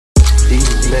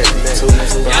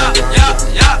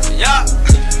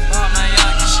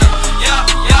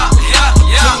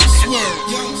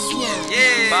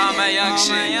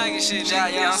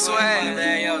Young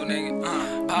Swagg, young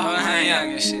nigga. Power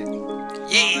young and shit.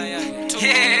 Yeah.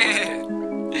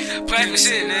 Play for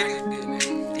shit, nigga.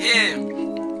 Yeah.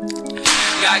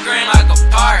 Got green like a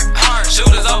park.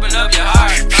 Shooters open up your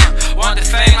heart. Want the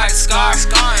fame like a scar.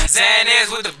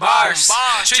 Xanax with the bars.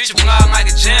 Treat your block like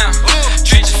a gym.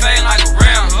 Treat your fame like a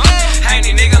rim. Hang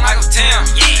these niggas like a Tim.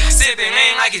 Sippin'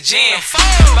 lean like a gin.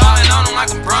 Ballin' on them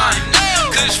like a Bron.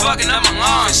 Kush fucking up my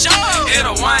lungs. Hit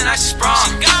a one, now she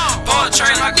sprung. Pour a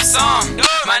tray like a song.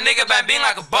 My nigga back being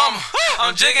like a bummer.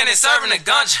 I'm jigging and serving a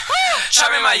gunja.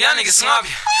 Trapping my young nigga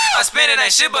slumpy. I spend it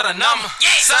ain't shit but a number.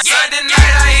 Sunday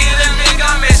night I hear them nigga,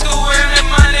 I'm at school wearing that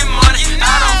money.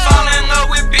 I don't fall in love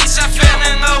with bitch, I fell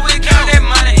in love with count that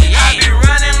money. I be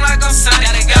running like I'm Sunny.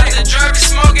 Got the derby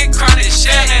smoking chronic.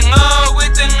 Shell in love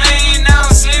with the lean, now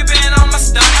I'm sleeping on my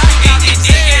stomach. Eat this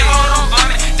dick and hold on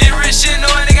vomit. This rich shit, no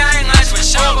nigga ain't lunch. For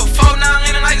sure, before now I'm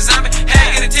leaning like a zombie.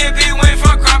 Had get a 10p win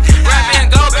from crop. Rap me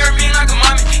and go, bury me like a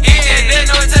mommy. Eat that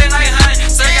dead, no it taste like honey.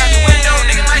 Circle out the window,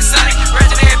 nigga like Sonic.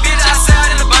 Ratchet that bitch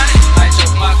outside in the bonnet. Light your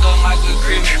block up like a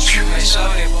criminal. Make sure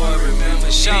that boy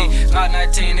remember shit. Glock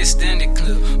 19 extended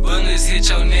clip. Bullets hit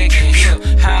your neck and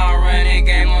hip. How I'm running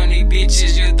game on these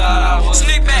bitches, you thought I was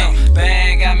sleep back.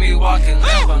 Bang got me walking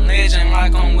limp. I'm legend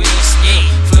like on Will Smith.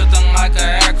 Flip them like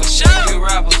a aircraft. You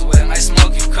rappers wet like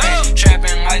smoking crack.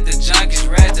 Trapping like the junkies,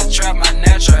 rat to trap my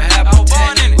natural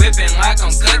habitat. Whipping like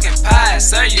I'm cooking pie.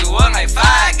 Serve you up like 5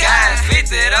 guys.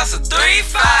 50 that's a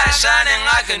 3-5. Shining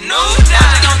like a new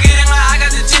dime. Gon' get it like I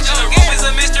got the tension. The roof is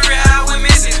a mystery, how we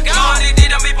miss it. Go on, they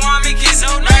don't be blowing me kissing.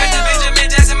 No, the Benjamin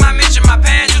Jackson, my mission. My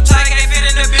pants too tight, can't fit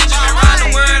in the Benjamin. Around the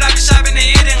world, I be shopping the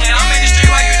Italy. I'm in the street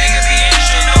while you niggas be in the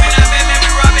street. No, we not bad, man, we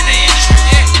robbing the industry.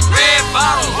 Yeah, red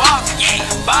bottle walking,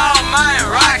 ball mine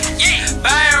rocking,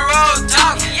 bang roll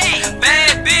talking,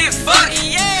 bad bitch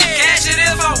fucking, cash it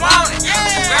if I want it,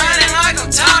 grinding like I'm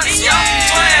Tony, yo,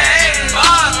 28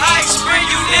 bars like spring,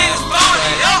 you niggas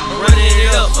phony, yo. Running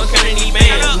it up, I'm counting these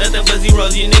bands, nothing but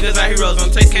zeros, you niggas are heroes.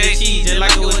 I'm tasting the cheese, just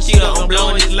like it was Cheeto. I'm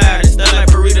blowing this loud, it's stuff like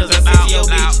burritos. I see to your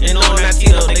bitch, and no, I'm not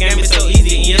Tito. The game is so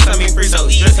easy, and yes, I mean free so.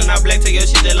 Dressing out black, take your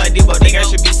shit just like Debo. Think I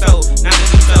should be sold, not to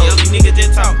be sold. You niggas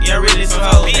just talk, y'all really some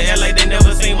hoes. They act like they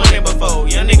never seen money before.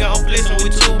 Young nigga on flexing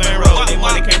with 2 band rolls. They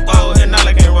money can't fold, and all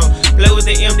I can't roll. Play with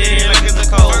the M, they like it's a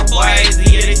cold. Why is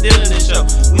he? Yeah, they still in the show.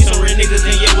 We some real niggas,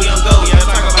 and yeah, we on go. Y'all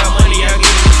talk about money, y'all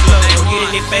get it slow. I'm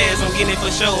getting it fast, I'm getting it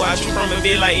for show. I shoot from a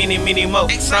bit like any mini mo.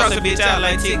 Cross a bitch out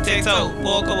like tic-tac-toe.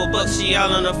 Pour a couple bucks, she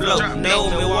all on the floor. No,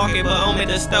 Milwaukee, but I'm at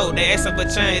the store. They asking for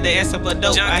change, they asking for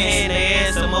dope. I had their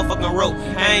ass a motherfucking rope.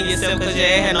 Hang yourself cause your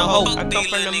ass had no hope. I come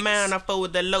from the mound, I fuck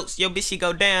with the locs. Yo bitch, she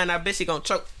go down, I bet she gon'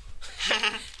 choke.